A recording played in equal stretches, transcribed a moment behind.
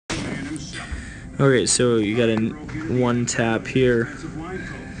Okay, so you got a one tap here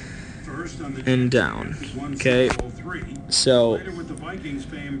and down. Okay, so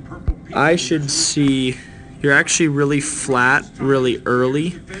I should see you're actually really flat really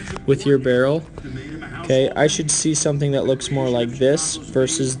early with your barrel. Okay, I should see something that looks more like this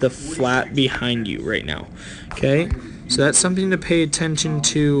versus the flat behind you right now. Okay, so that's something to pay attention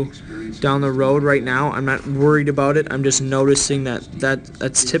to down the road. Right now I'm not worried about it. I'm just noticing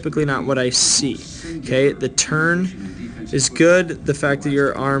that's typically not what I see. Okay, the turn is good. The fact that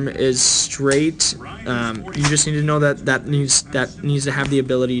your arm is straight, you just need to know that needs to have the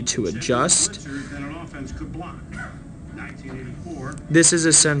ability to adjust. This is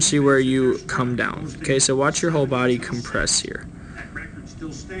essentially where you come down. Okay, so watch your whole body compress here.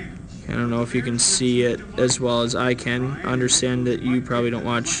 I don't know if you can see it as well as I can. Understand that you probably don't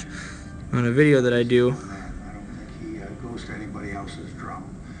watch on a video that I do.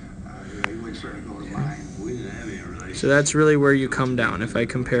 So that's really where you come down. If I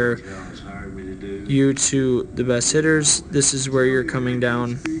compare you to the best hitters, this is where you're coming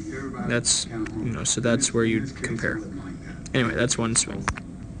down. That's, so that's where you compare. Anyway, that's one swing.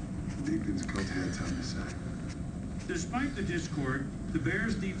 Despite the discord, the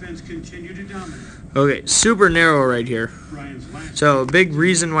Bears defense continued to dominate. Okay, super narrow right here. So a big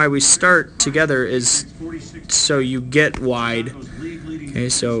reason why we start together is so you get wide. Okay,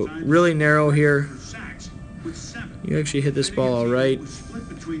 so really narrow here. You actually hit this ball all right.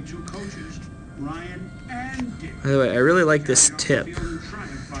 By the way, I really like this tip.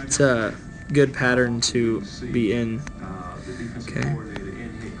 It's a good pattern to be in. Okay.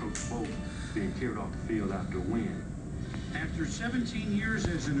 After 17 years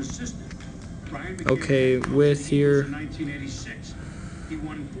as an assistant, okay, with here. He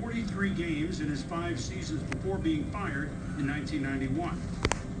won 43 games in his 5 seasons before being fired in 1991.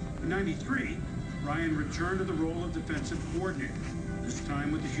 In 93, Ryan returned to the role of defensive coordinator, this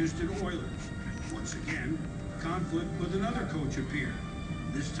time with the Houston Oilers. Once again, conflict with another coach appeared,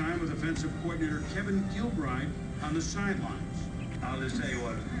 this time with offensive coordinator Kevin Gilbride on the sidelines. I'll just tell you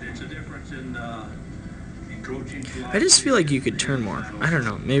what, it's a difference in coaching. I just feel like you could turn more. I don't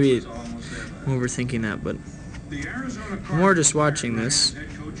know, maybe I'm overthinking that, but I'm more just watching this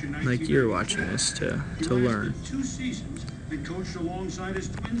like you're watching this to learn. 2 seasons and coached alongside his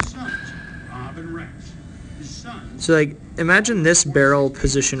twin sons, Bob and Rex. So like, imagine this barrel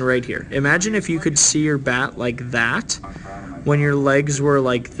position right here. Imagine if you could see your bat like that when your legs were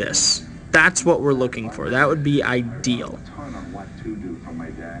like this. That's what we're looking for. That would be ideal.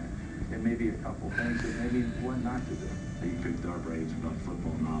 And maybe a couple things that maybe what not to do. He picked our brains about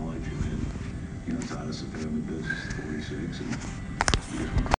football knowledge and then, taught us a family business at 46. And